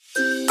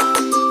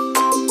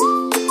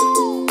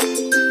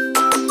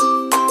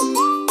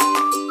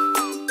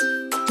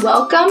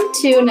Welcome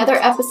to another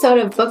episode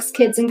of Books,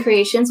 Kids, and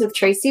Creations with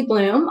Tracy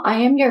Bloom. I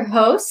am your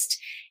host,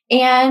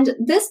 and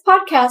this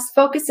podcast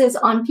focuses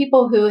on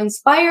people who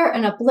inspire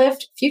and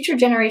uplift future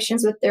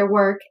generations with their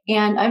work.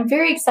 And I'm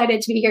very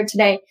excited to be here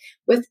today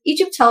with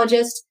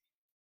Egyptologist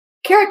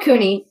Kara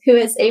Cooney, who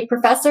is a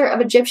professor of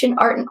Egyptian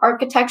art and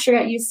architecture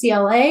at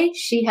UCLA.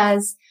 She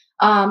has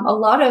a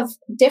lot of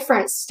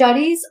different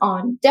studies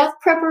on death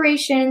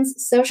preparations,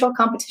 social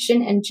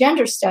competition, and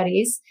gender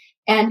studies,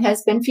 and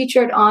has been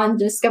featured on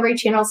the Discovery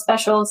Channel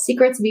special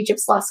Secrets of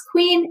Egypt's Lost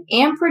Queen,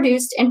 and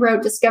produced and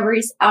wrote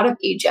Discoveries Out of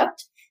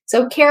Egypt.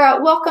 So Kara,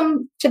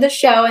 welcome to the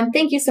show, and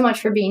thank you so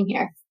much for being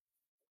here.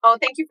 Oh,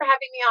 thank you for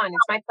having me on.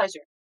 It's my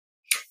pleasure.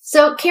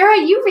 So Kara,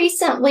 you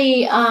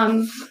recently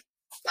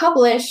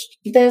published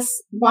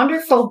this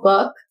wonderful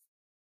book,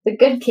 The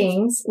Good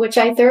Kings, which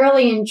I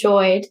thoroughly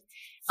enjoyed.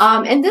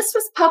 And this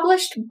was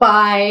published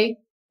by,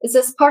 is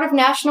this part of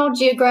National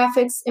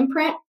Geographic's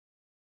imprint?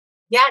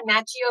 Yeah,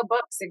 Nat Geo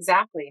Books,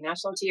 exactly.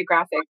 National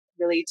Geographic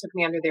really took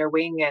me under their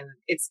wing, and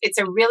it's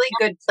a really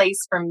good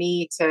place for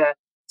me to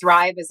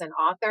thrive as an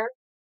author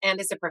and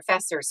as a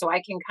professor. So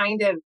I can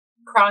kind of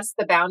cross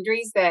the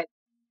boundaries that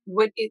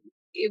it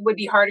would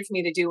be harder for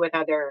me to do with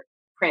other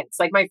prints.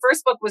 Like my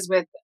first book was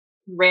with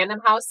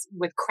Random House,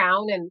 with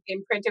Crown and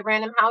imprint of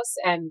Random House,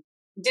 and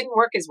didn't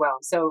work as well.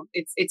 So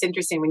it's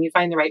interesting when you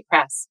find the right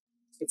press.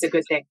 It's a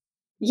good thing.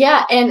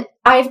 Yeah, and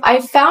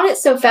I've found it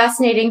so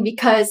fascinating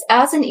because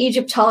as an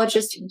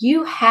Egyptologist,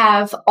 you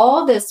have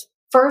all this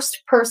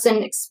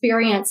first-person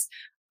experience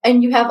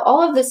and you have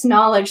all of this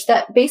knowledge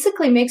that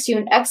basically makes you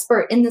an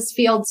expert in this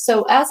field.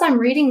 So as I'm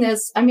reading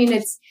this, I mean,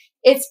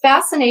 it's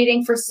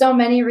fascinating for so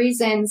many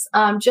reasons,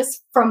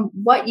 just from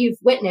what you've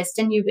witnessed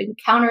and you've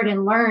encountered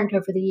and learned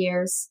over the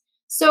years.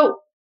 So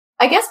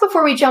I guess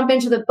before we jump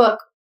into the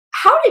book,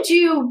 how did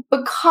you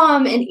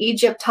become an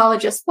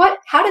Egyptologist?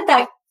 How did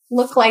that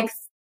look like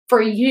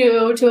for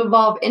you to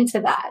evolve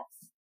into that?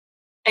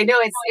 I know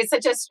it's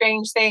such a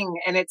strange thing,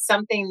 and it's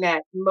something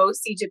that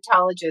most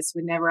Egyptologists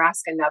would never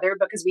ask another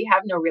because we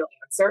have no real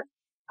answer.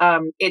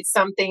 It's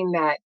something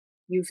that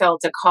you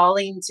felt a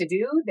calling to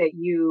do, that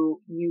you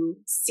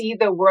see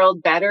the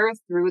world better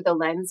through the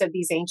lens of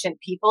these ancient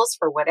peoples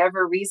for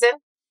whatever reason.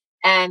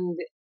 And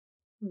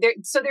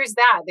there's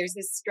that. There's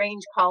this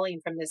strange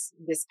calling from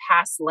this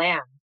past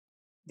land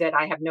that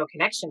I have no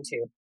connection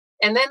to.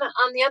 And then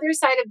on the other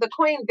side of the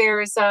coin,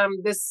 there's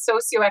this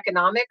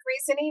socioeconomic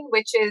reasoning,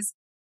 which is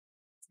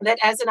that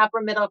as an upper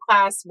middle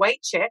class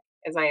white chick,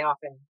 as I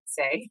often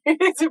say,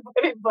 to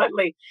put it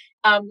bluntly,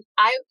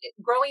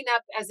 growing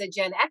up as a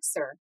Gen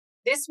Xer,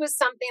 this was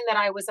something that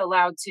I was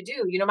allowed to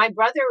do. You know, my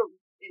brother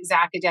is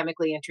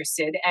academically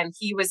interested, and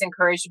he was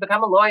encouraged to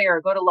become a lawyer,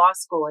 go to law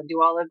school, and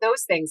do all of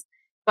those things.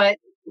 But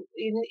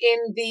in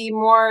the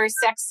more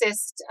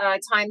sexist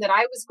time that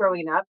I was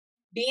growing up,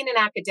 being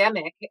an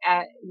academic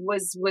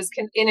was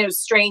in a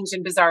strange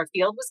and bizarre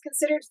field was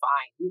considered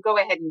fine. You go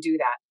ahead and do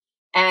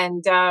that.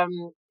 And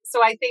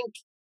so I think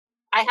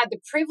I had the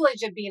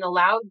privilege of being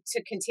allowed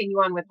to continue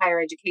on with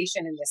higher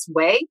education in this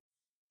way.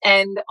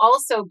 And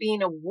also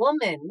being a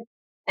woman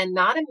and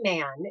not a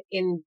man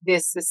in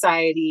this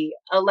society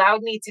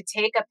allowed me to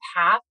take a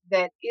path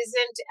that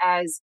isn't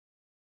as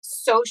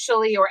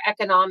socially or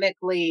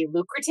economically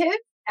lucrative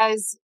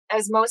as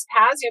most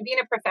paths. You know, being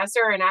a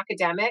professor or an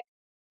academic,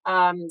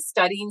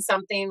 studying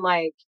something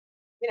like,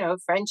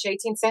 French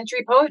 18th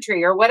century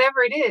poetry or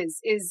whatever it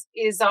is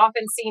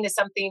often seen as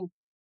something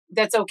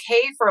that's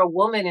okay for a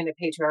woman in a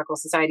patriarchal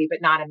society, but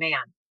not a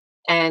man.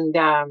 And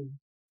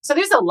so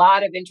there's a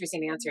lot of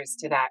interesting answers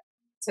to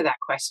that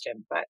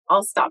question, but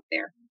I'll stop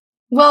there.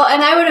 Well,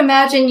 and I would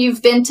imagine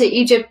you've been to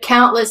Egypt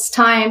countless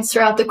times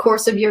throughout the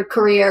course of your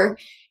career.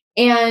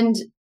 And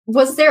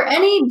was there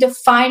any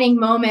defining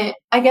moment,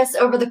 I guess,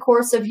 over the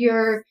course of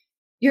your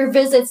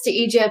visits to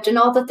Egypt and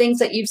all the things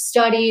that you've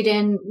studied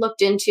and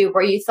looked into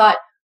where you thought,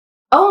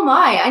 oh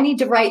my, I need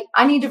to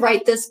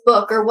write this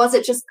book? Or was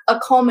it just a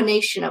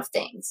culmination of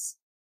things?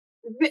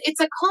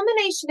 It's a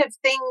culmination of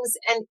things,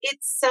 and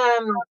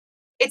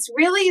it's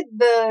really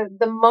the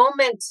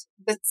moment,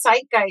 the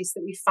zeitgeist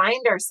that we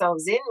find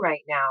ourselves in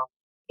right now,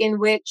 in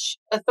which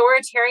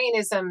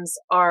authoritarianisms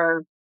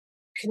are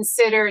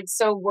considered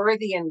so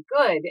worthy and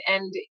good.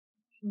 And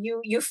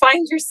you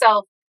find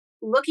yourself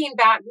looking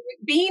back,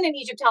 being an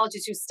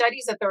Egyptologist who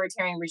studies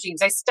authoritarian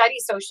regimes. I study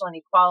social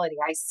inequality.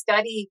 I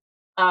study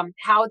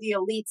how the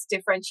elites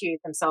differentiate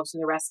themselves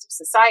from the rest of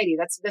society.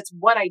 That's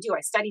what I do.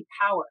 I study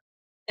power.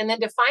 And then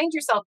to find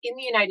yourself in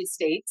the United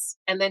States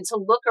and then to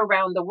look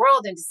around the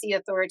world and to see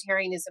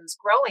authoritarianisms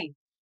growing,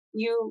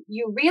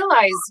 you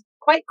realize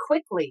quite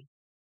quickly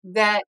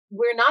that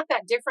we're not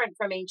that different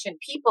from ancient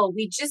people.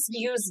 We just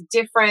use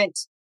different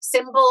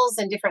symbols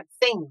and different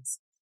things.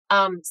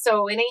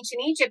 So in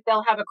ancient Egypt,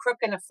 they'll have a crook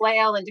and a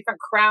flail and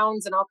different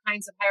crowns and all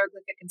kinds of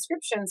hieroglyphic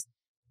inscriptions.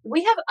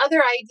 We have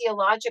other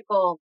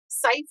ideological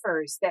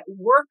ciphers that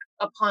work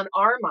upon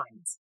our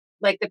minds,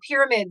 like the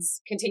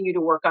pyramids continue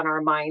to work on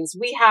our minds.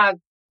 We have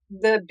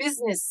the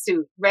business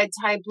suit, red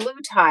tie, blue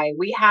tie.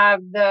 We have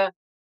the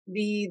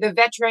the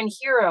veteran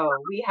hero.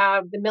 We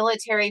have the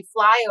military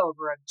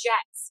flyover of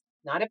jets,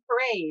 not a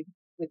parade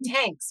with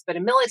tanks, but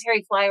a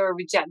military flyover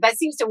with jets. That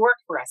seems to work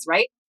for us,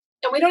 right?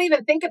 And we don't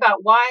even think about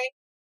why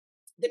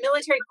the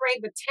military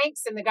parade with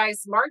tanks and the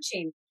guys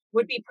marching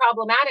would be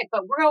problematic,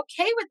 but we're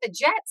okay with the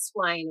jets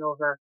flying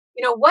over.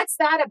 What's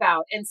that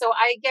about? And so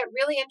I get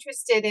really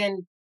interested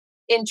in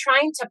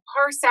trying to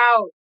parse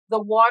out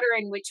the water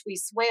in which we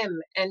swim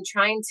and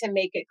trying to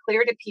make it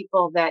clear to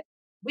people that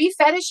we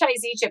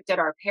fetishize Egypt at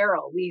our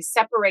peril. We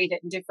separate it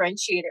and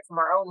differentiate it from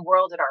our own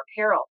world at our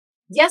peril.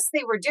 Yes,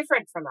 they were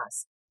different from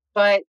us,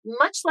 but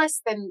much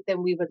less than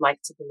we would like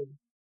to believe.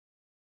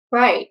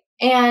 Right.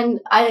 And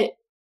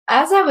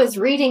as I was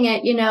reading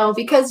it,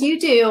 because you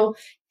do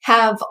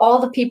have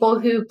all the people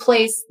who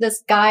place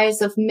this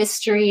guise of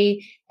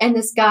mystery and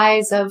this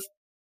guise of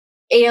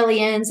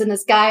aliens and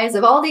this guise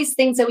of all these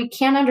things that we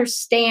can't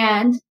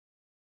understand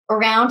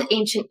around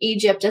ancient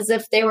Egypt as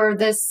if they were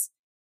this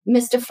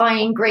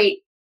mystifying great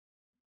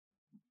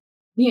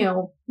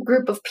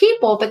group of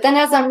people. But then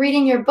as I'm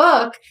reading your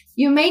book,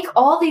 you make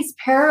all these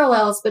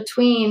parallels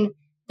between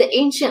the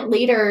ancient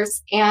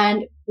leaders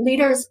and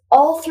leaders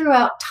all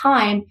throughout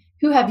time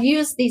who have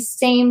used these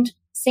same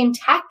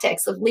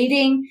tactics of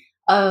leading,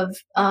 of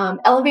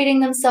elevating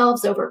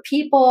themselves over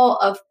people,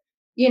 of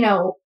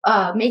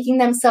making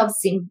themselves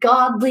seem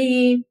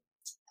godly,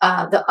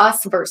 the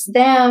us versus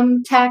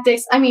them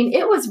tactics. I mean,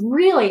 it was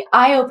really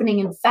eye-opening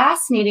and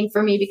fascinating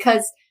for me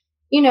because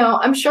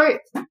I'm sure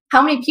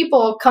how many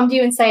people come to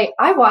you and say,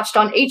 I watched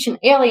on Ancient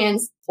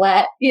Aliens,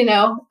 flat,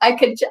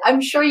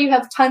 I'm sure you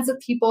have tons of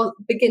people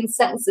begin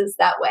sentences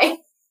that way.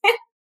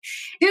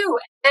 Do,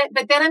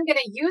 but then I'm going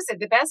to use it.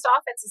 The best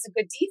offense is a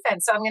good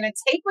defense. So I'm going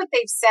to take what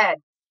they've said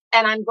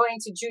and I'm going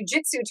to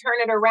jujitsu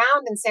turn it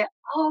around and say,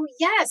 oh,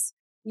 yes,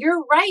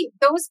 you're right.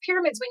 Those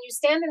pyramids, when you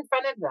stand in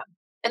front of them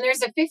and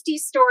there's a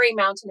 50-story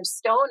mountain of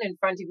stone in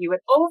front of you,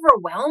 it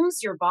overwhelms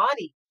your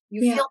body.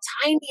 You feel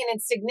tiny and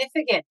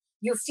insignificant.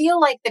 You feel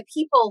like the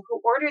people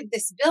who ordered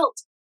this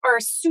built are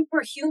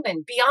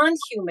superhuman, beyond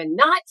human,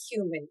 not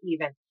human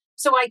even.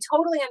 So I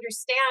totally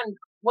understand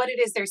what it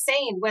is they're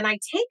saying. When I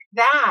take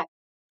that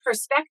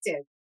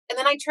perspective and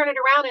then I turn it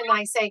around and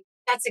I say,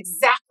 that's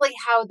exactly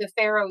how the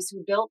pharaohs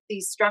who built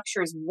these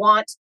structures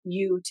want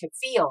you to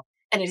feel.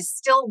 And it is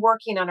still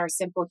working on our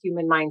simple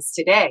human minds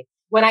today.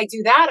 When I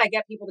do that, I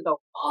get people to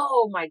go,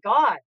 oh my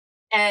God.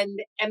 And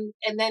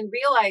then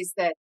realize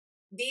that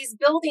these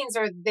buildings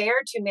are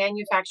there to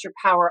manufacture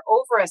power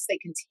over us. They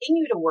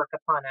continue to work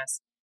upon us,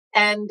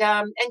 and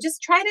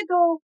just try to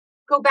go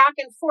back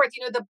and forth.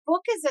 The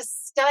book is a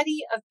study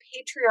of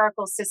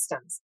patriarchal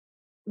systems.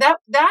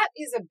 That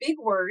is a big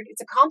word.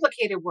 It's a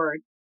complicated word.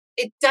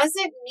 It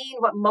doesn't mean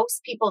what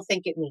most people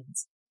think it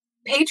means.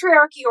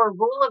 Patriarchy or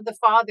rule of the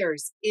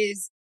fathers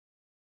it's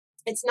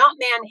not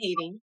man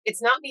hating.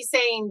 It's not me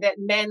saying that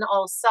men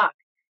all suck.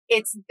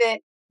 It's that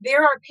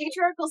there are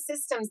patriarchal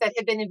systems that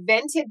have been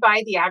invented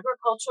by the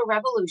agricultural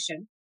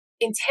revolution,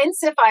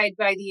 intensified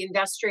by the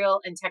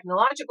industrial and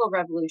technological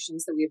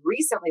revolutions that we've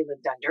recently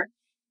lived under.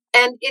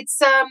 And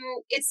it's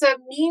a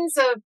means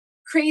of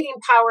creating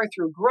power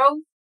through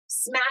growth,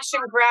 smash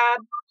and grab,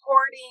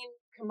 hoarding,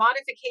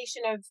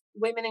 commodification of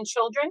women and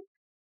children.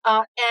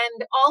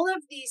 And all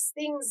of these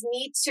things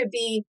need to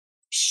be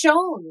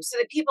shown so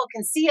that people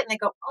can see it and they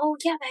go, oh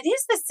yeah, that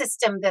is the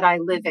system that I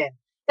live in.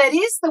 That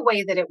is the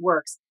way that it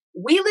works.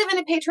 We live in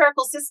a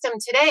patriarchal system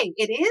today.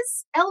 It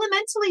is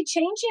elementally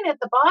changing at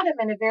the bottom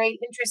in a very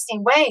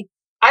interesting way.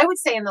 I would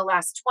say in the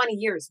last 20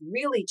 years,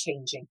 really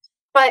changing.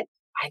 But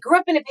I grew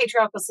up in a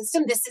patriarchal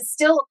system. This is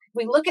still,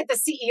 we look at the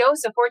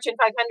CEOs of Fortune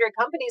 500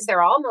 companies,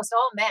 they're almost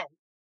all men.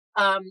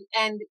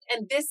 And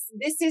this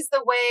is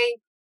the way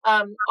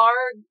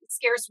our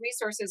scarce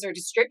resources are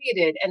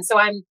distributed. And so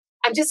I'm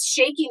just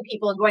shaking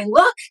people and going,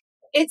 look,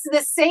 it's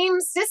the same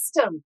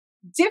system,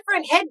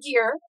 different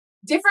headgear,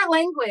 different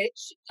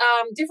language,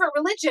 different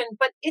religion,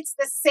 but it's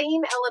the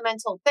same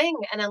elemental thing.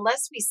 And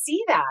unless we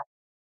see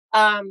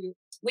that,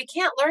 we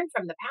can't learn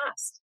from the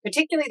past,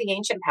 particularly the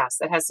ancient past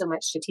that has so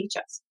much to teach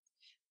us.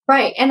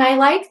 Right. And I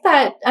like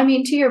that. I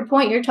mean, to your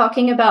point, you're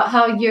talking about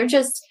how you're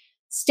just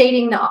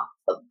stating the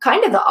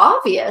kind of the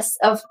obvious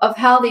of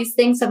how these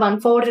things have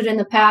unfolded in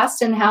the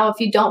past and how if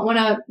you don't want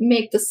to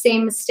make the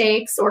same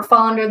mistakes or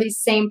fall under these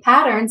same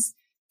patterns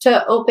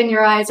to open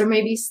your eyes or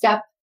maybe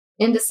step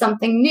into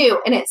something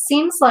new. And it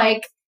seems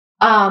like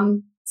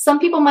some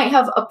people might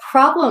have a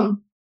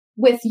problem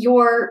with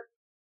your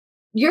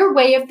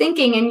way of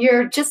thinking and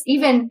you're just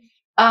even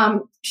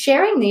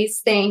sharing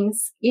these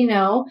things,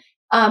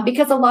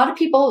 because a lot of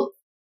people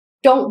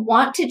don't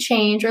want to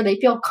change or they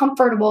feel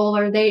comfortable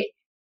or they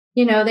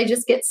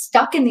just get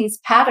stuck in these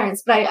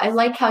patterns. But I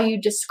like how you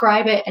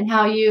describe it and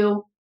how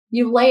you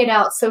lay it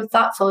out so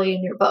thoughtfully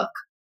in your book.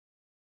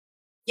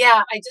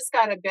 Yeah, I just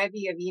got a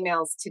bevy of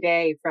emails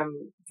today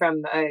from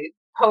a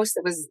post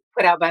that was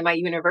put out by my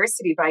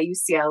university, by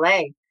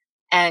UCLA.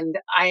 And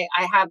I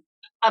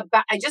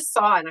just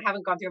saw, and I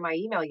haven't gone through my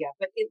email yet,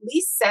 but at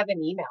least 7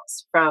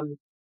 emails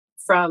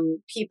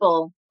from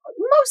people,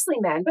 mostly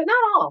men, but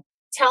not all,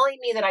 telling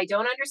me that I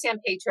don't understand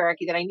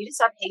patriarchy, that I need to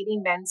stop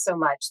hating men so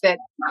much, that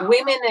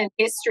women in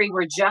history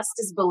were just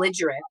as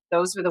belligerent.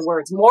 Those were the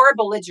words. More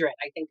belligerent,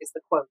 I think is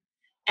the quote.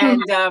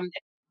 And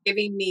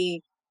giving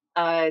me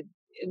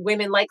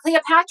women like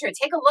Cleopatra.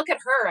 Take a look at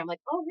her. I'm like,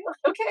 oh, really?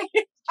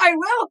 Okay, I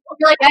will.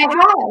 You're like, I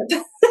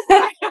have.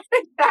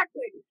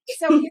 Exactly.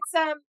 So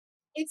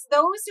it's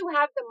those who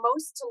have the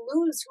most to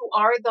lose who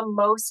are the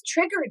most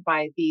triggered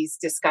by these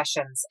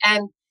discussions.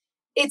 And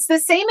it's the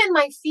same in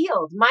my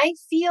field. My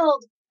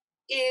field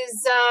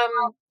is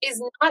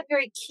not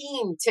very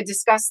keen to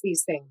discuss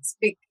these things,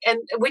 and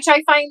which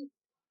I find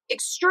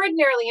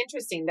extraordinarily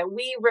interesting, that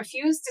we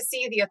refuse to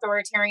see the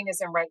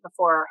authoritarianism right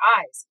before our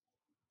eyes,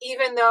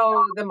 even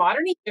though the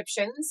modern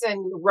Egyptians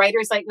and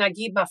writers like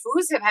Naguib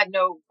Mahfouz have had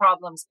no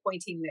problems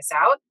pointing this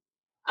out.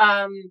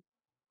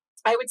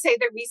 I would say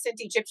that recent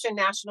Egyptian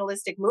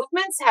nationalistic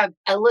movements have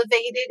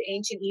elevated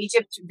ancient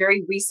Egypt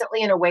very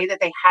recently in a way that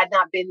they had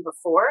not been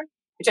before,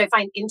 which I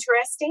find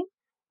interesting.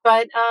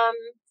 But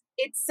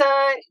it's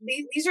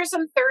these are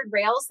some third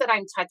rails that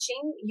I'm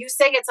touching. You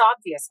say it's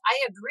obvious.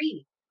 I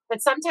agree.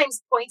 But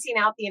sometimes pointing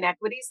out the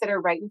inequities that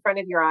are right in front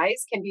of your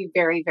eyes can be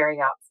very, very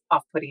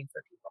off-putting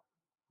for people.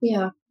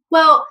 Yeah.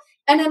 Well,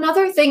 and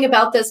another thing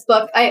about this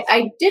book,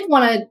 I did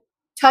want to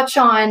touch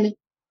on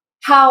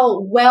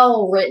how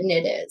well written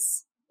it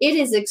is. It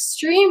is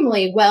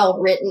extremely well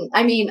written.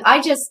 I mean,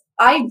 I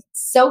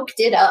soaked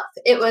it up.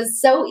 It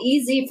was so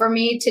easy for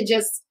me to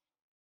just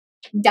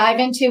dive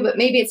into, but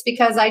maybe it's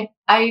because I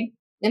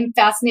am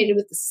fascinated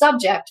with the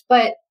subject.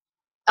 But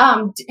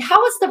how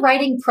was the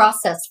writing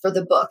process for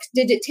the book?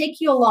 Did it take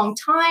you a long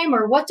time,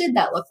 or what did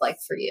that look like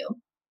for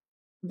you?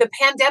 The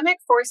pandemic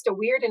forced a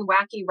weird and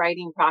wacky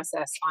writing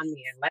process on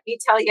me. And let me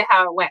tell you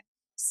how it went.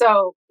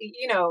 So,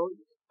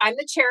 I'm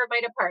the chair of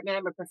my department.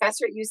 I'm a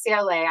professor at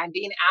UCLA. I'm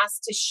being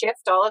asked to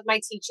shift all of my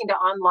teaching to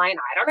online.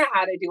 I don't know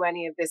how to do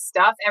any of this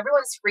stuff.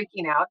 Everyone's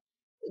freaking out.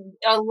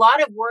 A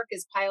lot of work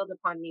is piled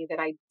upon me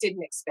that I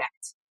didn't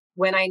expect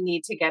when I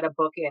need to get a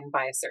book in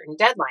by a certain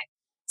deadline.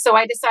 So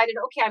I decided,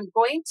 okay, I'm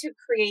going to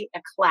create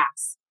a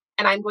class,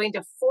 and I'm going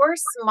to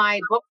force my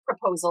book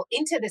proposal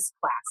into this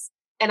class.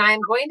 And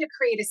I'm going to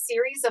create a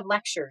series of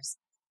lectures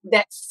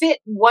that fit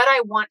what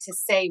I want to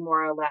say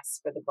more or less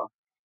for the book.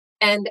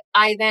 And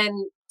I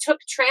then took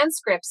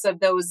transcripts of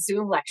those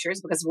Zoom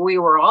lectures because we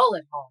were all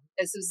at home.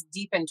 This was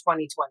deep in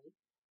 2020.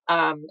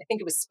 I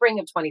think it was spring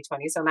of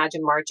 2020. So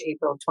imagine March,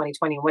 April of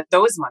 2020 and what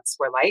those months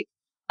were like.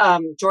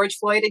 George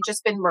Floyd had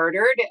just been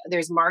murdered.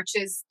 There's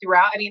marches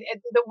throughout. I mean,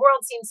 the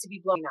world seems to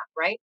be blowing up,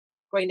 right?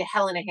 Going to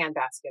hell in a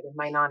handbasket, as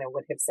my Nana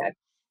would have said.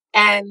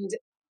 And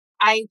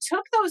I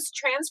took those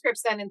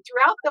transcripts then, and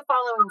throughout the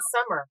following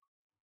summer,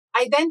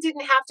 I then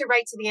didn't have to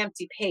write to the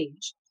empty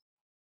page.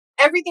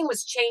 Everything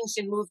was changed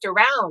and moved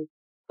around,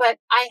 but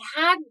I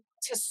had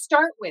to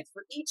start with,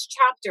 for each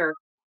chapter,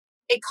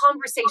 a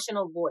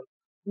conversational voice.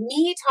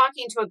 Me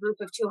talking to a group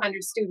of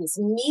 200 students,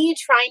 me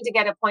trying to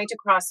get a point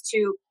across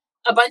to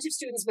a bunch of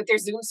students with their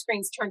Zoom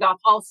screens turned off,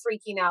 all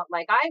freaking out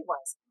like I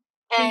was.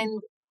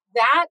 And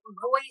that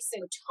voice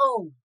and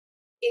tone,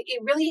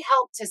 it really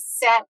helped to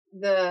set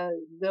the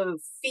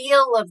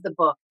feel of the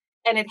book.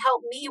 And it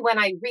helped me when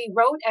I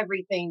rewrote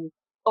everything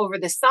over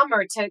the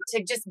summer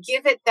to just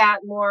give it that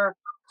more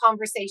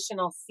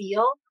conversational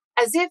feel,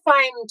 as if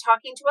I'm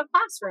talking to a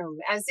classroom,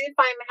 as if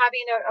I'm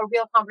having a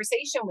real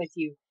conversation with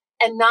you,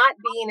 and not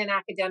being an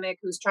academic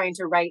who's trying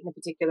to write in a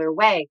particular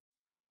way.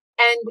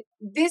 And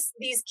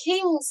these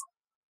kings,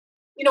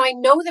 I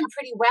know them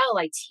pretty well.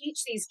 I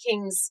teach these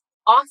kings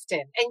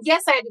often. And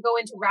yes, I had to go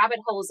into rabbit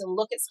holes and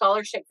look at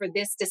scholarship for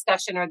this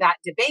discussion or that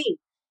debate.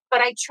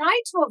 But I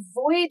tried to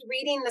avoid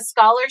reading the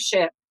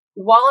scholarship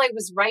while I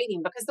was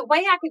writing, because the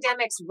way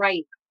academics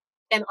write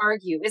and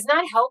argue is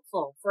not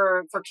helpful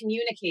for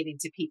communicating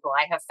to people,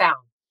 I have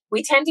found.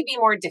 We tend to be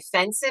more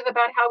defensive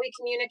about how we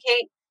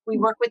communicate. We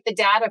work with the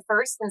data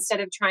first instead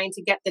of trying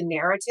to get the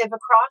narrative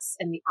across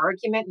and the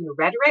argument and the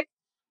rhetoric.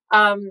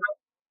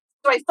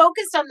 So I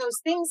focused on those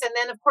things. And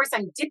then, of course,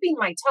 I'm dipping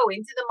my toe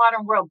into the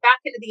modern world, back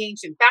into the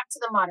ancient, back to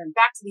the modern,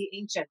 back to the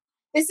ancient.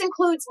 This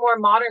includes more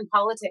modern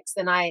politics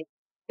than I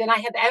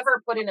have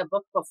ever put in a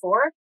book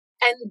before.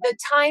 And the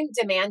time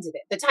demanded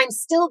it. The time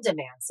still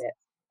demands it.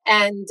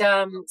 And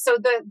so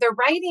the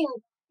writing,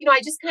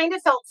 I just kind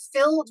of felt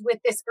filled with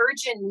this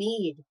urgent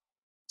need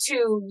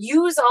to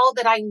use all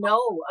that I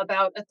know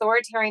about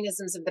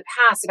authoritarianisms of the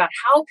past, about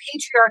how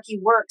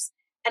patriarchy works,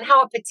 and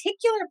how a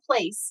particular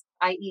place,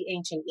 i.e.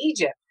 ancient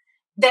Egypt,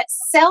 that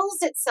sells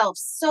itself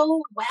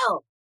so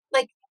well.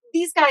 Like,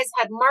 these guys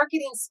had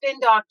marketing spin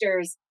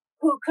doctors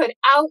who could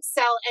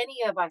outsell any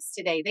of us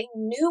today. They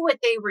knew what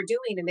they were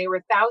doing, and they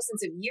were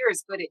thousands of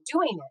years good at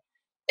doing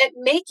it, at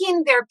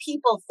making their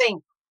people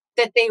think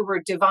that they were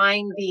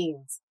divine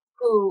beings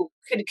who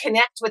could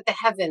connect with the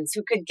heavens,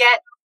 who could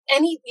get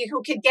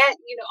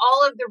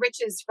all of the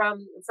riches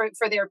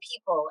for their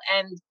people,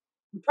 and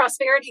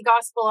prosperity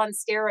gospel on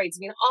steroids. I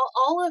mean,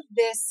 all of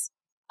this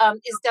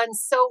is done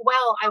so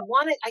well. In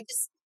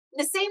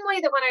the same way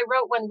that when I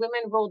wrote When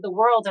Women Ruled the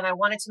World, and I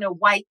wanted to know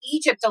why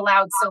Egypt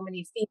allowed so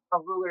many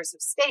female rulers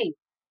of state,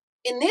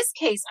 in this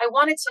case, I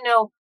wanted to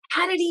know,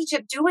 how did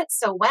Egypt do it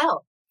so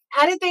well?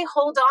 How did they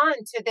hold on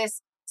to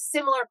this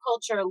similar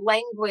culture,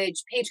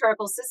 language,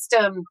 patriarchal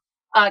system,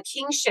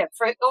 kingship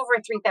for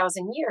over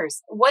 3,000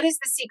 years? What is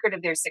the secret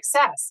of their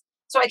success?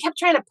 So I kept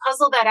trying to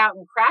puzzle that out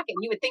and crack it.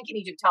 You would think an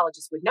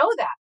Egyptologist would know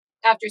that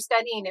after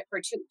studying it for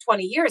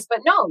 20 years, but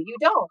no, you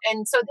don't.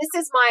 And so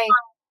this is my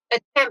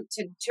attempt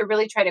to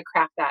really try to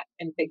crack that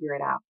and figure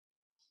it out.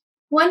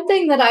 One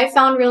thing that I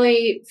found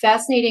really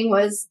fascinating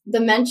was the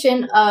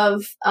mention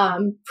of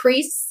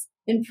priests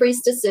and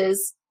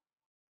priestesses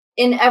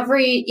in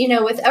every,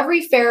 with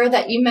every pharaoh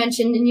that you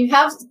mentioned, and you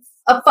have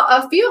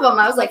a few of them.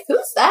 I was like,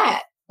 who's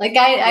that? Like,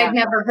 I'd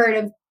never heard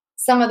of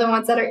some of the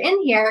ones that are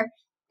in here,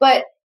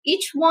 but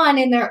each one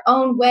in their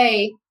own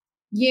way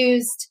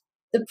used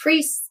the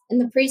priests and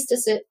the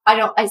priestesses.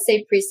 I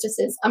say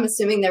priestesses. I'm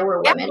assuming there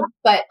were women,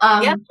 but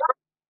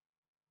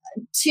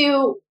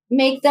to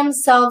make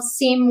themselves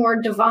seem more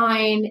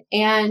divine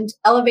and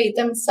elevate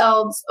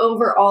themselves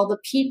over all the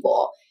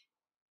people.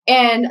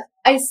 And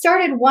I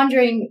started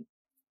wondering,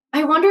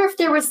 I wonder if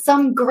there was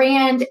some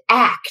grand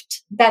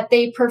act that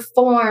they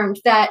performed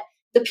that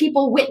the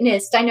people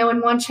witnessed. I know in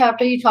one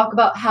chapter you talk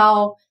about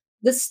how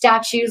the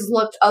statues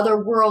looked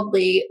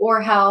otherworldly,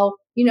 or how,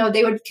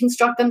 they would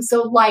construct them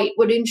so light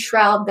would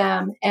enshroud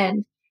them,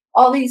 and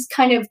all these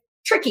kind of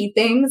tricky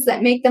things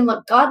that make them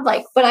look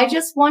godlike. But I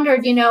just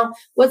wondered,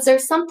 was there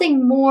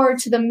something more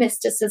to the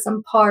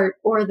mysticism part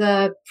or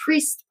the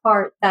priest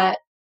part that...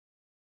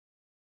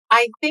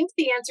 I think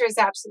the answer is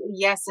absolutely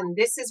yes. And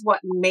this is what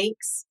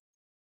makes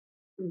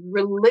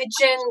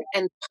religion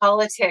and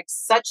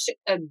politics such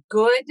a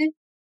good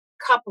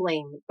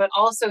coupling, but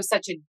also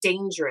such a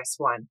dangerous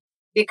one.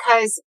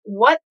 Because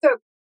what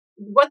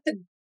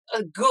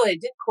a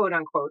good, quote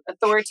unquote,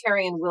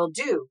 authoritarian will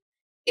do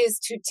is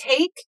to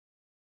take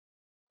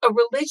a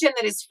religion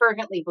that is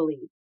fervently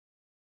believed,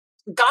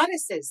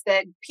 goddesses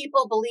that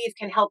people believe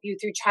can help you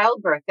through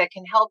childbirth, that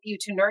can help you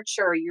to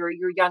nurture your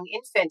young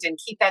infant and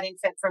keep that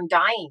infant from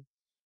dying,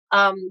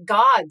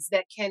 gods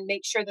that can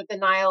make sure that the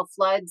Nile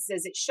floods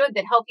as it should,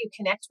 that help you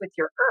connect with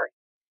your earth.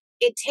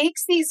 It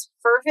takes these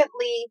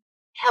fervently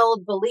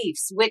held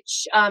beliefs,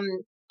 which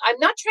I'm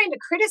not trying to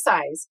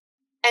criticize,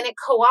 and it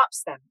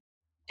co-opts them.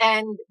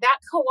 And that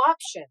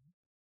co-option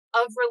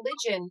of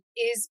religion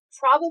is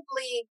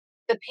probably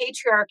the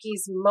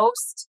patriarchy's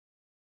most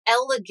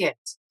elegant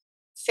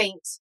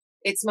feint,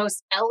 its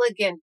most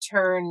elegant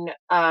turn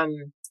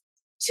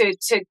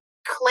to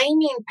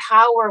claiming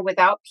power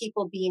without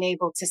people being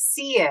able to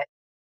see it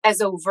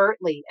as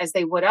overtly as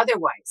they would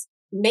otherwise,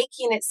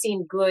 making it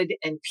seem good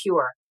and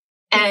pure.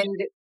 And,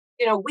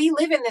 we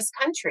live in this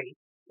country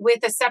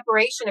with a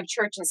separation of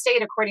church and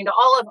state according to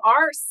all of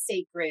our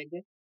sacred,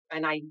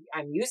 and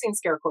I'm using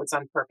scare quotes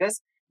on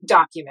purpose,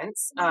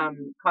 documents,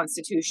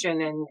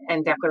 Constitution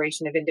and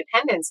Declaration of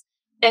Independence.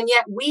 And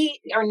yet we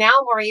are now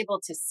more able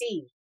to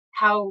see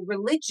how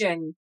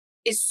religion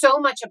is so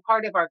much a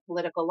part of our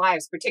political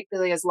lives,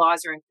 particularly as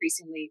laws are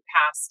increasingly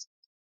passed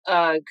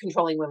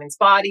controlling women's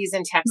bodies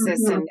in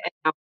Texas and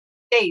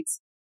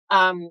states.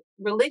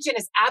 Religion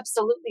is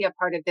absolutely a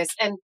part of this.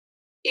 And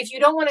if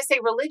you don't want to say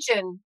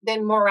religion,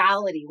 then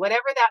morality,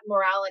 whatever that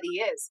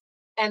morality is.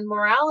 And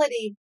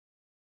morality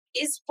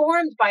is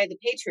formed by the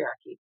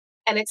patriarchy,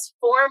 and it's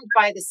formed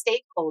by the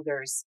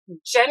stakeholders,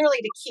 generally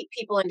to keep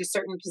people into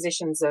certain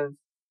positions of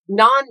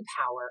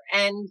non-power.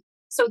 And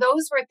so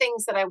those were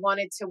things that I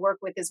wanted to work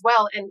with as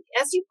well. And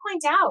as you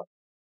point out,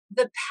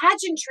 the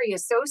pageantry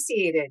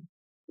associated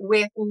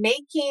with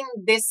making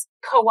this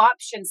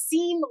co-option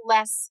seem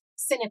less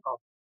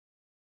cynical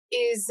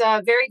is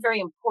very,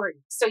 very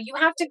important. So you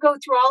have to go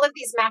through all of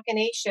these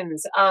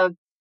machinations of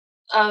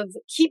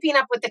keeping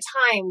up with the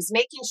times,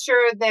 making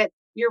sure that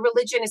your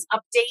religion is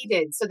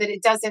updated so that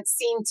it doesn't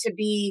seem to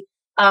be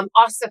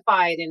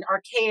ossified and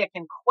archaic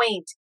and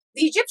quaint.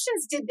 The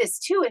Egyptians did this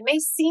too. It may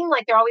seem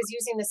like they're always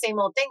using the same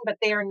old thing, but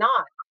they are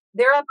not.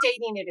 They're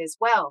updating it as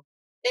well.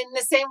 In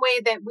the same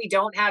way that we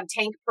don't have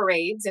tank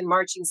parades and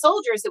marching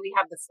soldiers, that we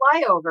have the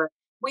flyover,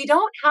 we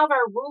don't have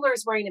our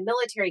rulers wearing a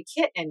military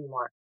kit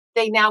anymore.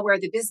 They now wear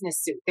the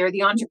business suit. They're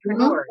the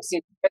entrepreneurs,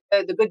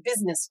 the good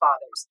business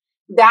fathers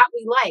that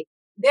we like.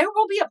 There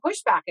will be a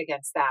pushback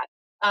against that.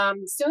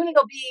 Soon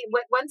it'll be,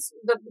 once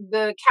the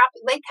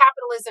late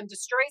capitalism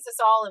destroys us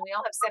all and we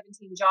all have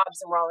 17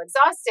 jobs and we're all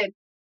exhausted,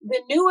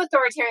 the new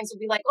authoritarians will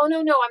be like, oh, no,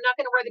 I'm not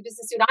going to wear the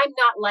business suit. I'm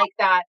not like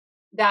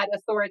that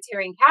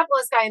authoritarian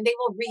capitalist guy. And they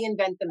will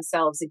reinvent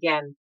themselves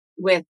again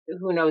with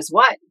who knows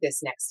what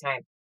this next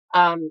time.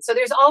 So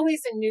there's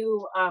always a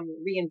new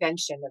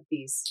reinvention of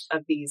these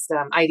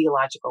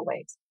ideological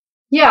ways.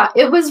 Yeah,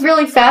 it was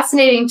really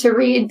fascinating to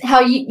read how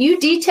you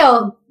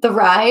detail the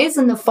rise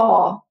and the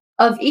fall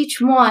of each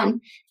one,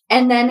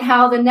 and then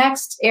how the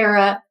next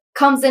era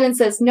comes in and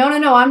says, no,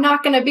 I'm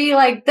not going to be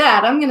like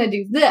that. I'm going to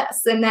do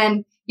this. And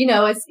then,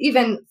 it's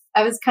even,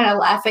 I was kind of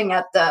laughing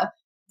at the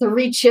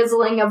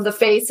rechiseling of the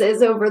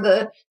faces over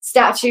the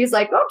statues,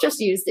 like, oh, just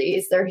use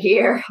these. They're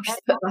here. I'll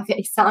just put my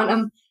face on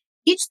them.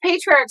 Each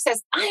patriarch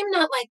says, I'm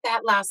not like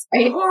that last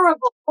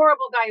horrible,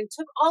 horrible guy who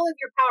took all of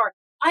your power.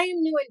 I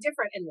am new and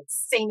different, and the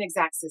same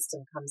exact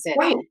system comes in.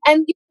 Right.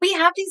 And we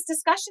have these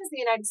discussions in the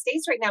United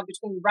States right now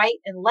between right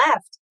and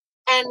left,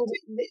 and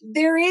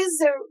there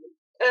is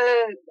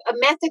a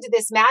method to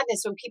this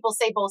madness when people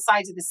say both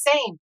sides are the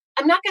same.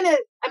 I'm not gonna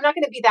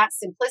be that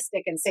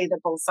simplistic and say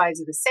that both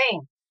sides are the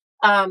same.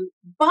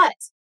 But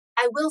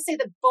I will say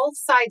that both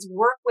sides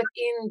work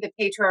within the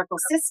patriarchal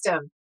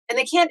system, and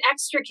they can't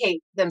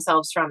extricate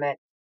themselves from it.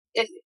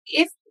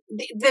 If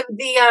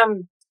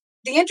the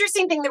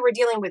interesting thing that we're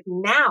dealing with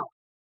now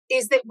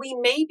is that we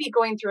may be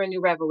going through a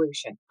new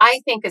revolution.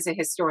 I think, as a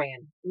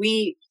historian,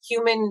 the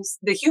human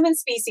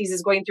species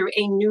is going through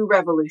a new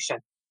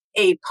revolution,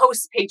 a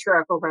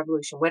post-patriarchal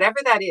revolution,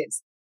 whatever that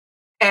is.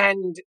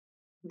 And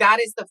that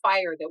is the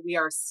fire that we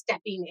are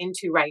stepping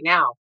into right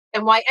now.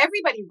 And why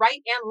everybody,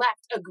 right and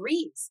left,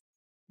 agrees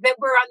that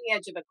we're on the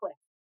edge of a cliff.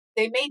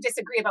 They may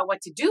disagree about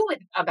what to do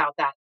about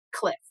that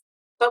cliff,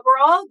 but we're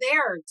all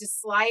there just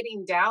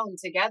sliding down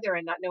together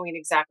and not knowing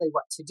exactly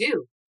what to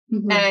do.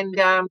 Mm-hmm. And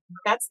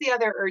that's the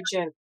other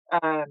urgent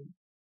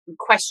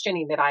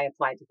questioning that I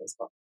applied to this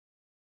book.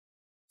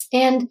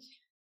 And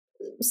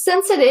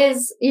since it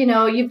is,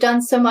 you've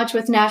done so much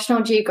with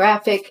National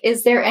Geographic,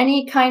 is there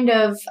any kind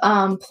of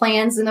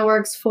plans in the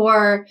works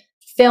for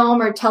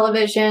film or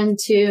television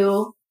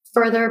to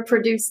further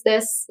produce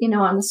this,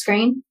 on the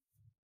screen?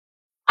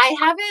 I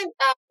haven't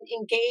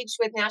engaged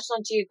with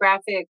National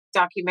Geographic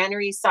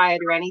documentary side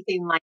or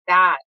anything like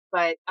that,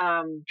 but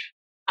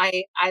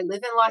I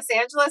live in Los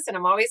Angeles and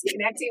I'm always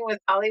connecting with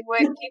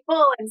Hollywood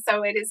people. And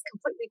so it is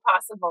completely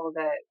possible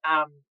that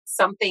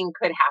something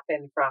could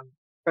happen from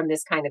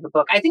this kind of a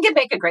book. I think it'd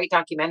make a great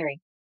documentary.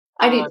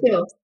 I do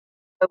too.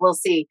 But we'll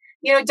see.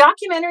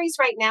 Documentaries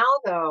right now,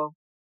 though,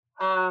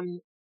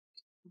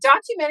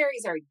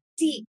 documentaries are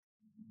deep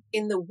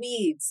in the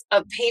weeds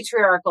of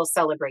patriarchal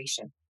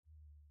celebration,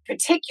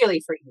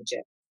 particularly for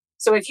Egypt.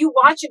 So if you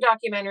watch a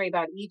documentary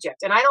about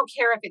Egypt, and I don't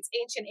care if it's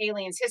Ancient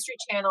Aliens, History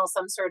Channel,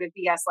 some sort of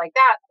BS like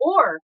that,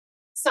 or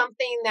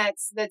something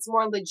that's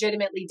more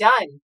legitimately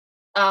done,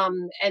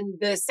 and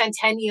the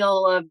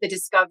centennial of the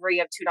discovery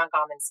of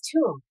Tutankhamun's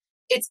tomb,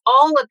 it's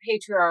all a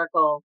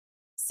patriarchal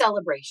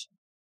celebration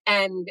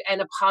and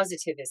a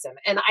positivism.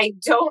 And I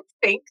don't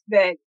think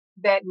that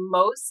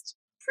most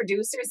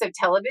producers of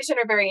television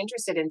are very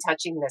interested in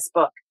touching this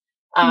book.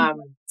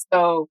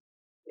 So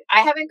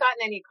I haven't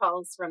gotten any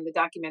calls from the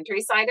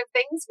documentary side of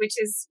things, which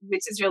is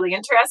really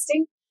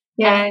interesting.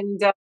 Yeah.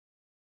 And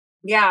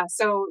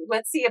so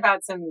let's see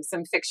about some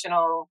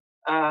fictional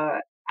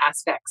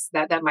aspects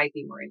that might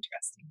be more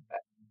interesting.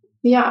 But.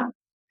 Yeah.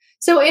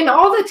 So in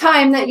all the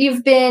time that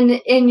you've been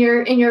in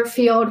your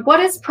field, what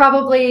is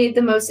probably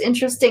the most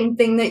interesting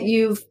thing that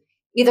you've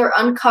either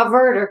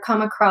uncovered or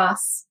come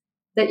across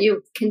that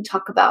you can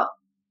talk about?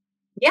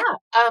 Yeah,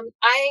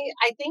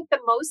 I think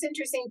the most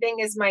interesting thing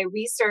is my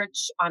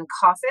research on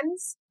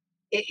coffins,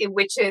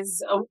 which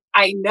is,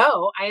 I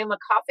know I am a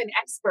coffin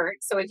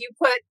expert. So if you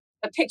put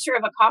a picture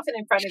of a coffin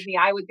in front of me,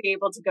 I would be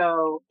able to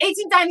go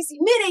 18th dynasty,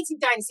 mid-18th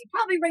dynasty,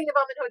 probably reign of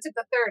Amenhotep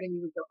III. And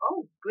you would go,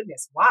 oh,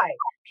 goodness, why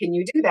can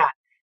you do that?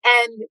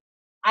 And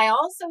I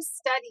also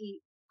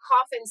study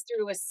coffins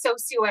through a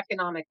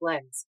socioeconomic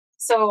lens.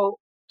 So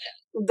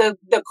the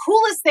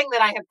coolest thing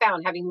that I have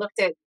found, having looked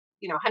at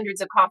hundreds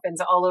of coffins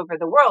all over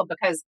the world,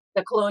 because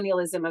the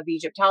colonialism of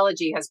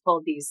Egyptology has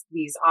pulled these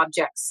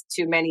objects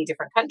to many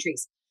different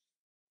countries,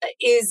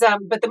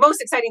 but the most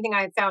exciting thing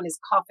I have found is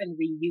coffin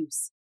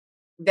reuse.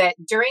 That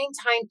during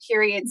time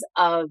periods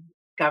of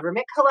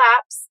government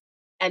collapse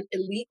and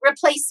elite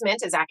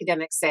replacement, as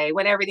academics say,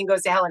 when everything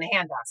goes to hell in a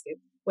handbasket,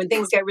 when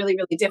things get really,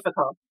 really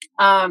difficult,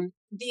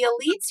 the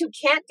elites who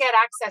can't get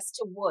access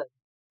to wood,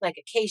 like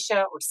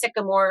acacia or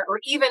sycamore, or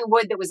even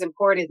wood that was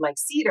imported like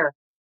cedar,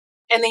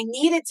 and they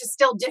needed to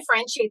still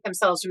differentiate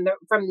themselves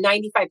from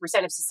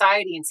 95% of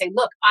society and say,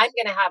 look, I'm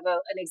going to have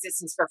an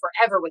existence for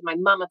forever with my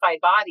mummified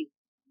body.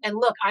 And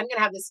look, I'm going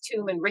to have this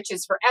tomb and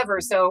riches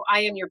forever. So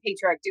I am your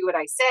patriarch, do what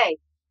I say.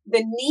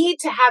 The need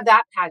to have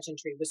that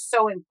pageantry was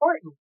so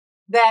important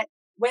that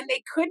when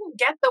they couldn't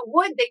get the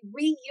wood, they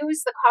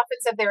reused the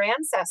coffins of their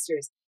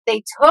ancestors.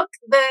 They took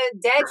the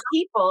dead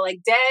people,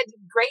 like dead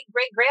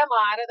great-great-grandma,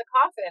 out of the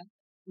coffin,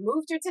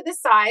 moved her to the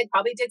side,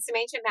 probably did some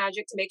ancient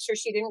magic to make sure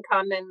she didn't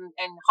come and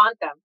haunt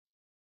them.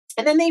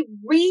 And then they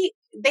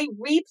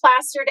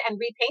replastered and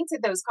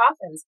repainted those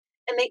coffins,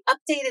 and they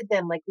updated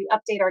them like we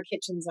update our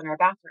kitchens and our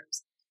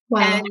bathrooms.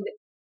 Wow. And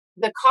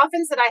the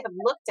coffins that I have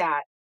looked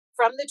at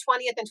from the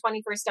 20th and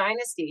 21st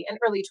dynasty and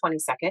early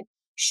 22nd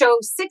show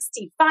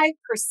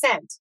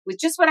 65%, with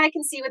just what I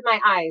can see with my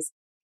eyes,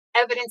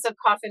 evidence of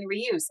coffin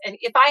reuse. And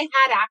if I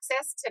had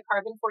access to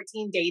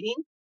carbon-14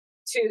 dating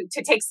to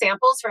take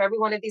samples for every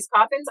one of these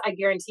coffins, I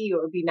guarantee you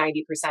it would be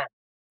 90%,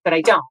 but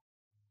I don't.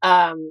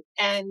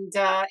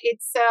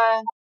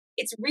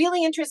 It's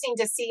really interesting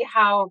to see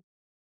how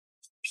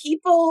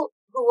people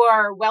who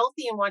are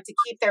wealthy and want to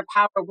keep their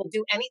power will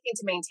do anything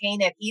to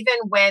maintain it, even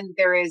when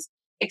there is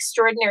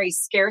extraordinary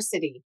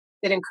scarcity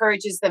that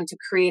encourages them to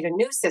create a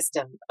new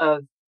system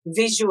of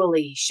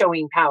visually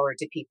showing power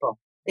to people.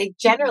 They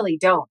generally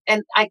don't.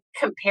 And I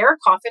compare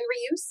coffin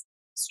reuse,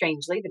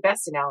 strangely, the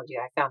best analogy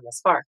I found thus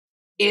far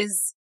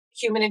is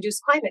human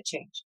induced climate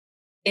change,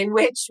 in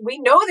which we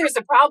know there's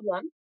a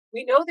problem,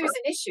 we know there's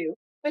an issue,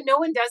 but no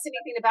one does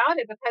anything about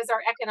it because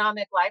our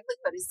economic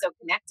livelihood is so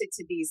connected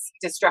to these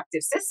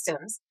destructive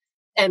systems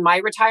and my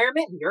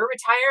retirement and your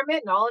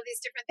retirement and all of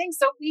these different things.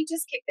 So we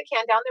just kick the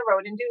can down the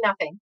road and do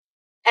nothing.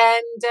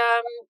 And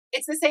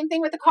it's the same thing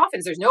with the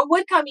coffins. There's no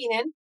wood coming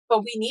in,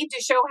 but we need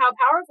to show how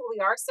powerful we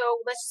are. So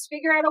let's just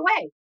figure out a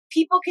way.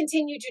 People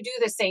continue to do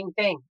the same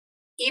thing,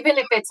 even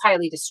if it's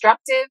highly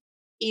destructive,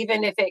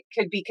 even if it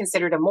could be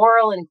considered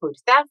immoral and include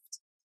theft,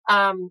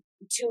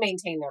 to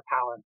maintain their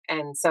power.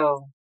 And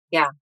so,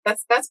 yeah,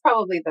 that's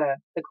probably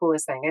the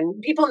coolest thing.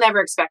 And people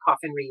never expect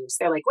coffin reuse.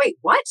 They're like, wait,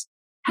 what?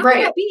 How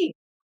can that be?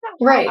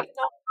 Right.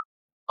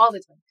 All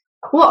the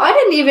time. Well, I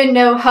didn't even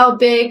know how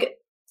big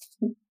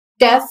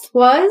death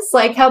was,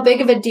 like how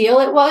big of a deal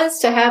it was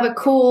to have a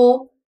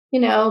cool,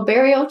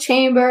 burial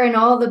chamber and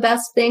all the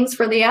best things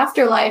for the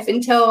afterlife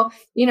until,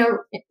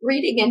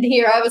 reading into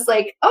here, I was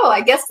like, oh, I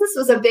guess this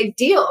was a big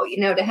deal,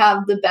 to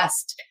have the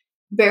best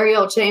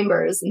burial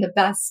chambers and the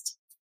best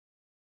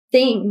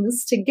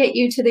things to get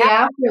you to the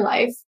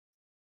afterlife.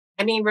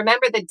 I mean,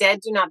 remember, the dead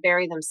do not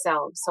bury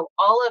themselves. So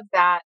all of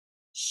that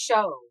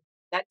show,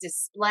 that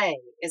display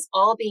is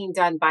all being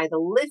done by the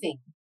living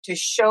to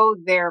show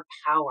their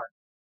power.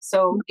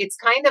 So it's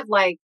kind of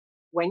like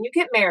when you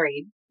get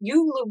married,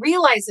 you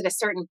realize at a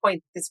certain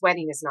point that this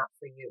wedding is not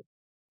for you.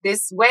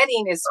 This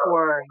wedding is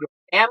for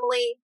your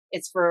family.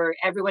 It's for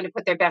everyone to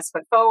put their best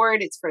foot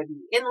forward. It's for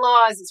the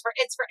in-laws. It's for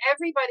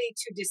everybody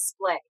to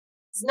display.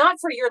 It's not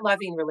for your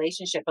loving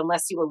relationship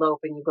unless you elope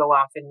and you go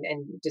off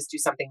and just do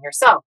something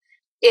yourself.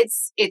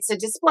 It's a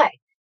display.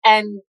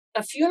 And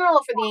a funeral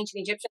for the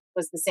ancient Egyptians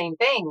was the same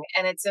thing.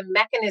 And it's a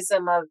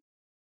mechanism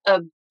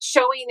of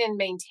showing and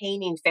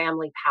maintaining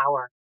family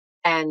power.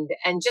 And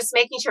just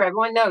making sure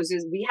everyone knows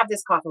is we have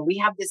this coffin, we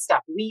have this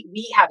stuff,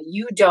 we have it,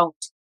 you don't.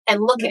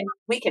 And look at,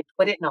 we can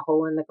put it in a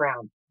hole in the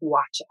ground.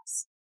 Watch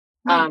us.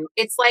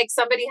 It's like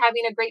somebody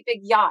having a great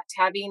big yacht,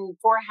 having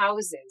 4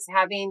 houses,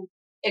 having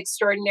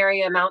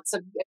extraordinary amounts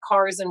of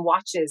cars and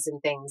watches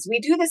and things. We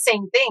do the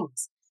same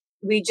things.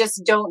 We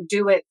just don't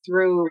do it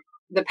through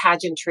the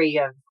pageantry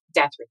of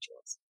death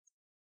rituals.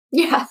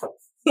 Yeah.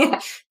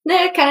 Yeah,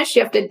 that kind of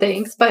shifted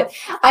things. But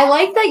I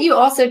like that you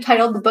also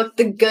titled the book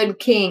The Good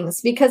Kings,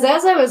 because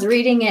as I was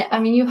reading it, I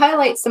mean, you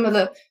highlight some of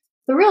the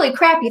really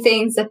crappy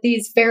things that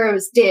these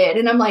pharaohs did.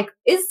 And I'm like,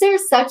 is there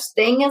such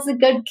thing as a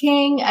good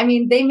king? I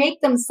mean, they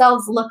make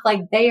themselves look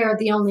like they are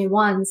the only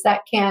ones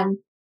that can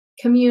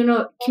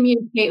communicate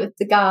with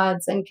the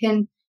gods and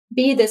can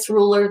be this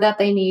ruler that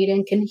they need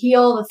and can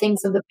heal the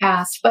things of the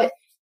past. But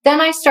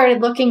then I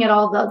started looking at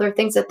all the other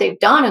things that they've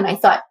done, and I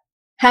thought,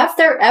 have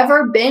there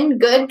ever been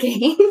good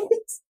kings?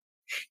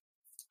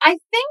 I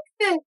think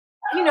that,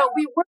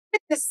 we work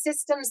with the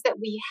systems that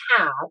we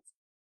have.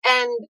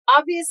 And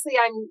obviously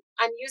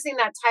I'm using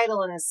that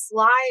title in a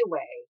sly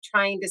way,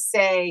 trying to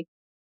say,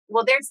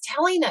 well, they're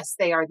telling us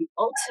they are the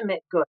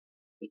ultimate good.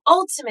 The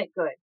ultimate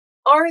good.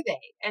 Are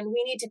they? And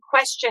we need to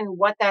question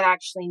what that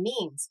actually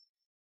means.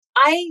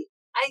 I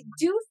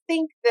do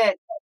think that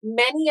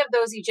many of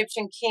those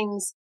Egyptian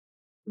kings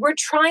were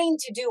trying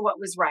to do what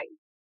was right.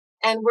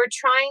 And we're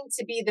trying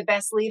to be the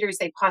best leaders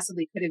they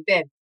possibly could have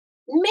been.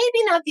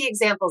 Maybe not the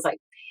examples I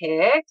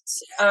picked.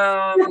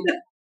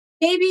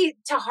 Maybe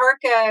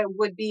Taharka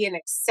would be an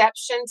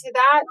exception to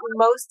that.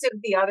 Most of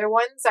the other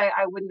ones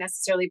I wouldn't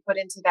necessarily put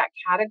into that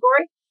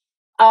category.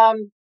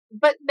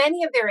 But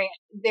many of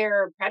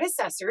their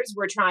predecessors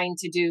were trying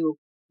to do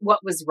what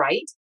was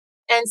right.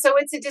 And so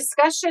it's a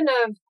discussion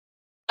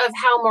of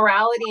how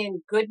morality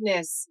and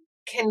goodness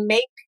can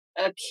make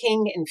a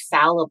king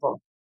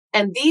infallible.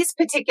 And these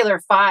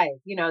particular 5,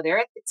 they're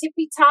at the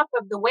tippy top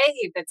of the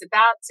wave that's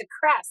about to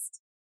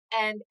crest.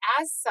 And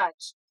as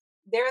such,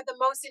 they're the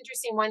most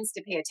interesting ones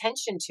to pay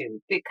attention to,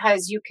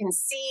 because you can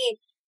see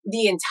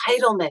the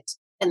entitlement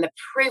and the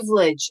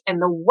privilege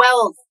and the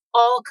wealth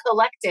all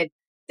collected.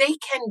 They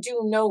can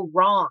do no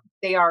wrong.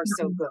 They are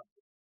so good.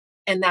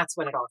 And that's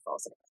when it all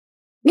falls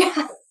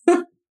apart.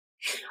 Yeah.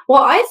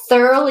 Well, I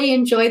thoroughly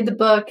enjoyed the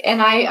book,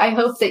 and I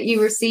hope that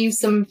you receive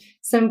some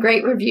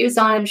great reviews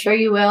on it. I'm sure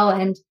you will.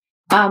 And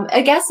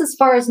I guess as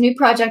far as new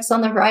projects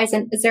on the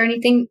horizon, is there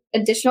anything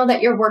additional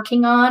that you're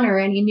working on or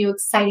any new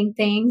exciting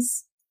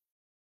things?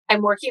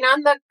 I'm working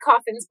on the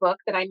coffins book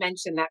that I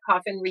mentioned, that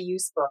coffin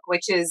reuse book,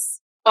 which is,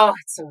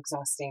 it's so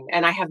exhausting.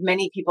 And I have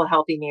many people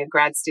helping me,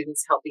 grad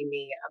students helping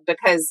me,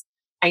 because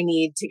I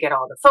need to get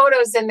all the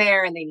photos in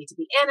there and they need to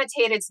be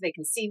annotated so they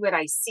can see what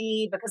I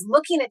see. Because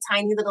looking at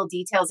tiny little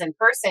details in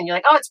person, you're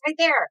like, oh, it's right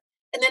there.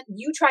 And then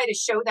you try to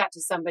show that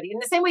to somebody in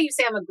the same way you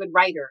say I'm a good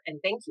writer, and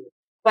thank you.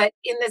 But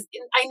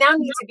I now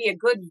need to be a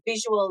good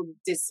visual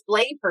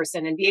display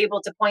person and be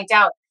able to point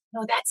out,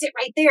 no, that's it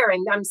right there.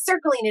 And I'm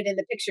circling it in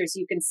the picture so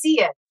you can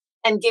see it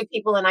and give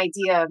people an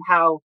idea of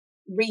how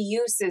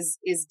reuse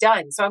is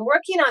done. So I'm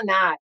working on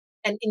that.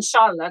 And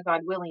inshallah,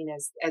 God willing,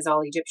 as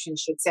all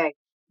Egyptians should say,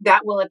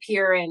 that will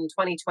appear in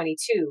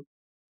 2022.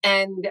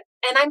 And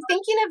I'm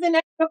thinking of the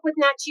next book with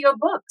Nat Geo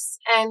Books.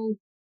 And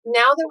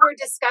now that we're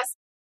discussing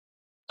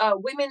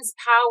women's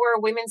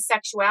power, women's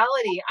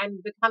sexuality,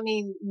 I'm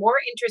becoming more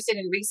interested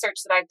in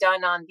research that I've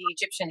done on the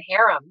Egyptian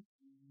harem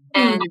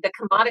and the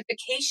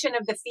commodification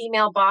of the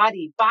female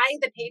body by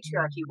the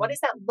patriarchy. What does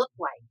that look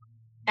like?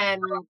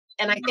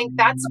 And I think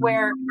that's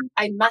where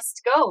I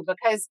must go,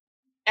 because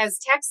as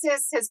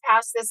Texas has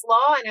passed this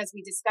law, and as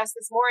we discuss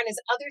this more, and as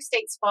other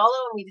states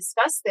follow, and we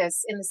discuss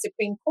this in the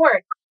Supreme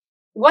Court,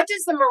 what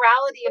does the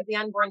morality of the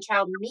unborn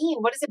child mean?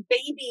 What does a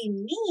baby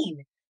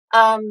mean?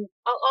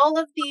 All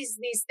of these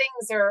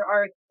things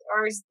are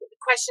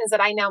questions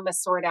that I now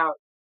must sort out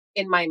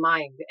in my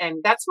mind,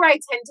 and that's where I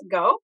tend to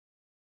go,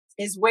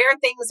 is where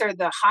things are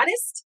the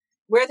hottest,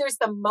 where there's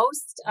the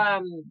most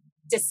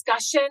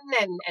discussion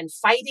and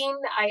fighting.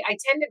 I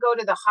tend to go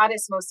to the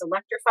hottest, most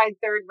electrified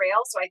third rail.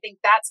 So I think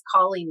that's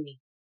calling me,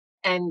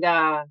 and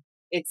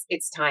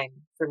it's time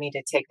for me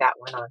to take that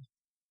one on.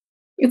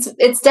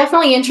 It's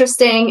definitely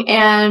interesting,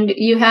 and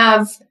you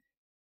have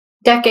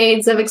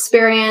decades of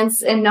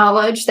experience and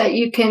knowledge that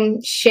you can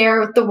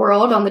share with the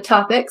world on the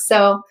topic.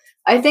 So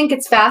I think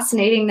it's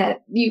fascinating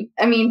that you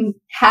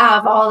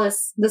have all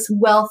this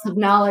wealth of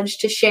knowledge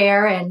to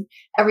share and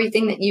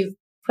everything that you've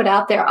put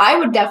out there. I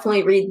would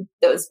definitely read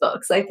those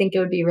books. I think it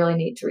would be really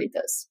neat to read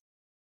those.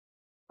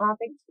 Oh,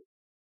 thank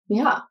you.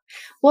 Yeah.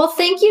 Well,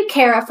 thank you,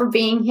 Kara, for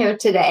being here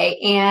today,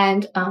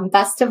 and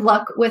best of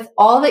luck with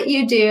all that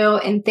you do.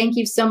 And thank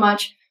you so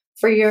much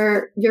for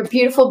your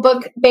beautiful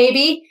book,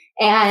 baby,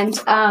 and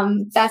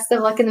best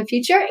of luck in the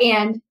future.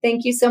 And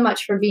thank you so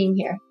much for being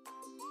here.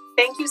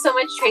 Thank you so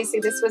much, Tracy.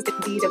 This was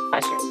indeed a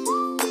pleasure.